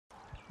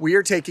we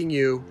are taking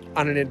you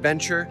on an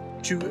adventure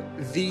to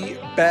the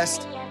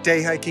best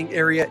day hiking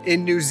area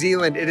in New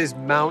Zealand. It is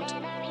Mount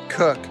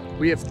Cook.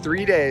 We have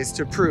 3 days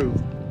to prove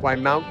why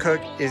Mount Cook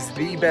is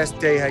the best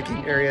day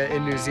hiking area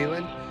in New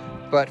Zealand.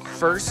 But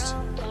first,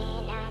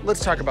 let's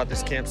talk about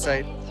this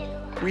campsite.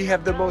 We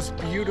have the most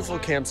beautiful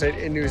campsite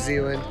in New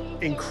Zealand.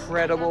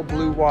 Incredible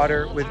blue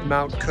water with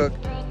Mount Cook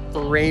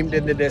framed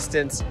in the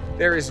distance.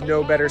 There is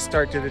no better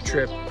start to the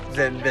trip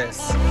than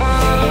this.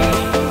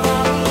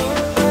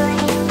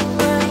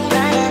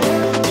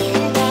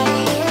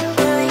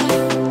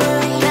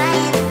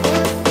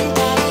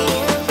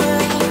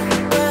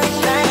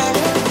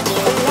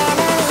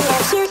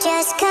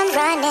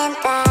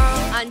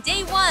 On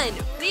day 1,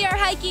 we are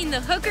hiking the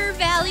Hooker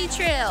Valley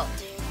Trail.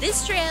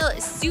 This trail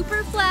is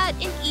super flat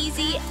and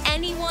easy.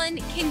 Anyone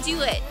can do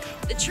it.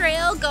 The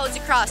trail goes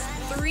across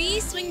 3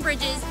 swing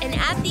bridges, and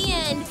at the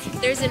end,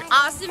 there's an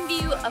awesome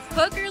view of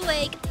Hooker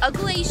Lake, a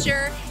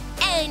glacier,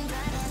 and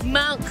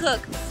Mount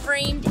Cook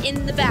framed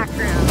in the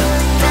background.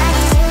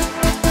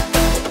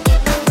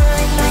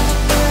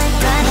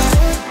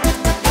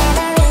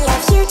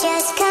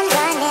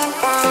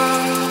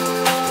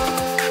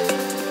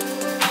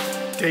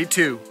 Day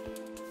 2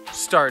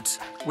 starts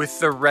with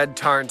the Red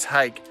Tarns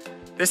hike.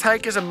 This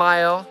hike is a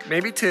mile,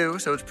 maybe 2,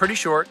 so it's pretty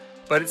short,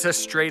 but it's a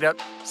straight up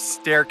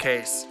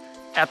staircase.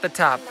 At the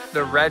top,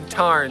 the Red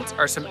Tarns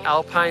are some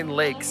alpine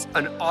lakes,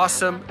 an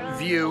awesome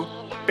view,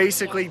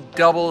 basically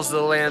doubles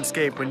the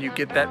landscape when you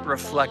get that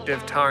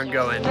reflective tarn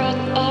going.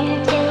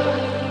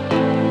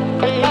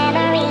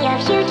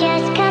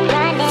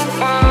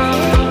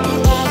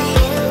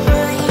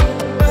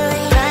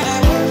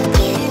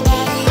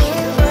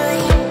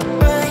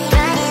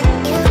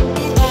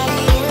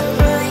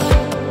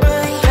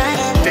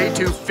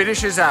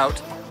 Finishes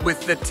out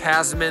with the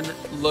Tasman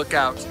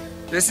Lookout.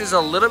 This is a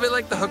little bit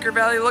like the Hooker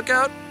Valley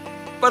Lookout,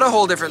 but a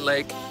whole different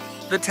lake.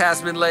 The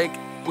Tasman Lake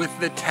with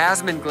the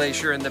Tasman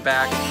Glacier in the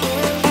back.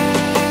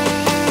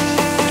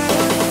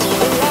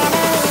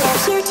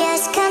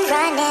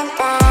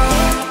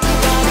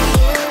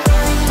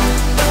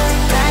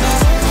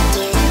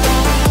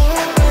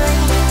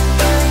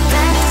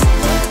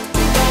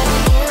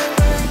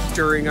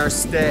 During our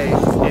stay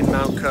in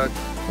Mount Cook,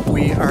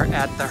 we are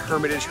at the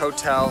Hermitage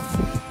Hotel,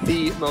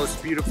 the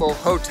most beautiful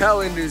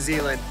hotel in New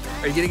Zealand.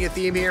 Are you getting a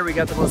theme here? We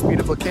got the most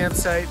beautiful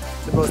campsite,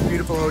 the most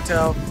beautiful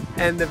hotel,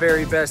 and the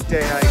very best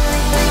day hike.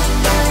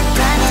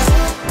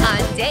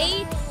 On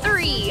day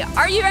 3,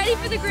 are you ready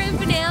for the grand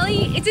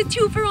finale? It's a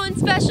 2-for-1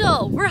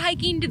 special. We're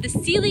hiking to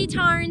the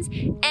Tarns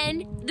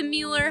and the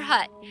Mueller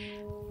Hut.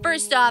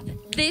 First off,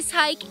 this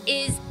hike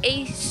is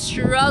a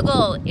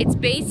struggle. It's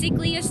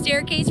basically a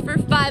staircase for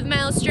 5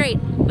 miles straight,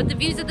 but the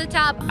views at the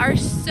top are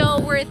so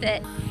worth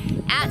it.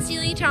 At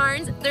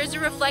Tarns, there's a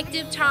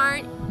reflective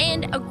tarn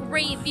and a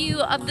great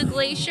view of the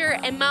glacier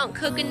and Mount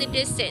Cook in the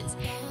distance.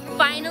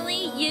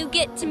 Finally, you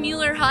get to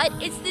Mueller Hut.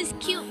 It's this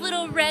cute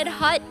little red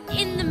hut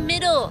in the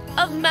middle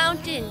of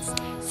mountains,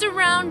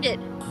 surrounded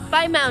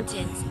by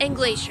mountains and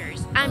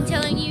glaciers. I'm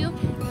telling you,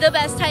 the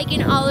best hike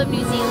in all of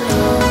New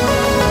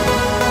Zealand.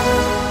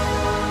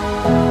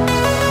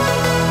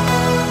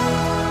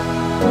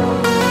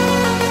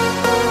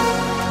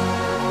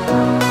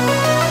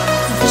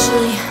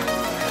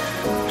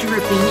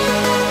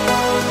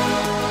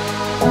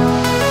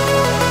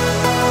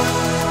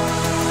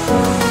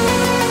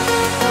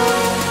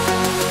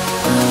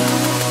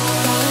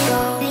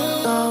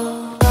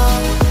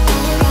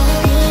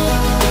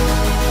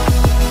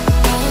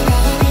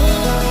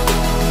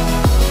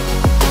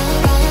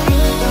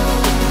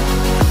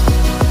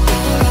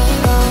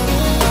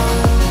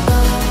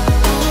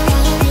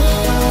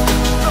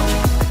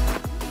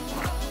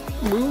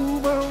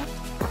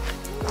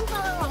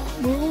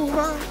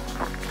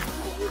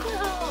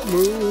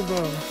 Move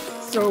on,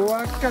 so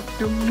I got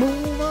to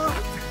move on.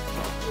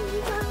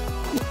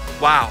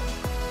 Wow,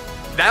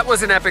 that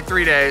was an epic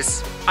 3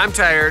 days. I'm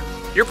tired,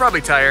 you're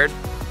probably tired.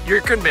 You're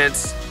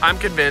convinced, I'm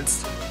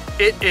convinced.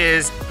 It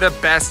is the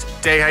best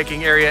day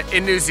hiking area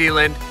in New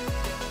Zealand.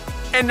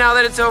 And now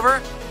that it's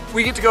over,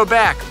 we get to go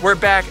back. We're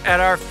back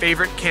at our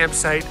favorite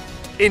campsite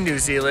in New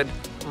Zealand,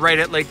 right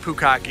at Lake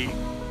Pukaki.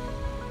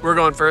 We're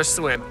going for a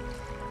swim.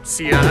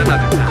 See you on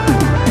another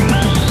time.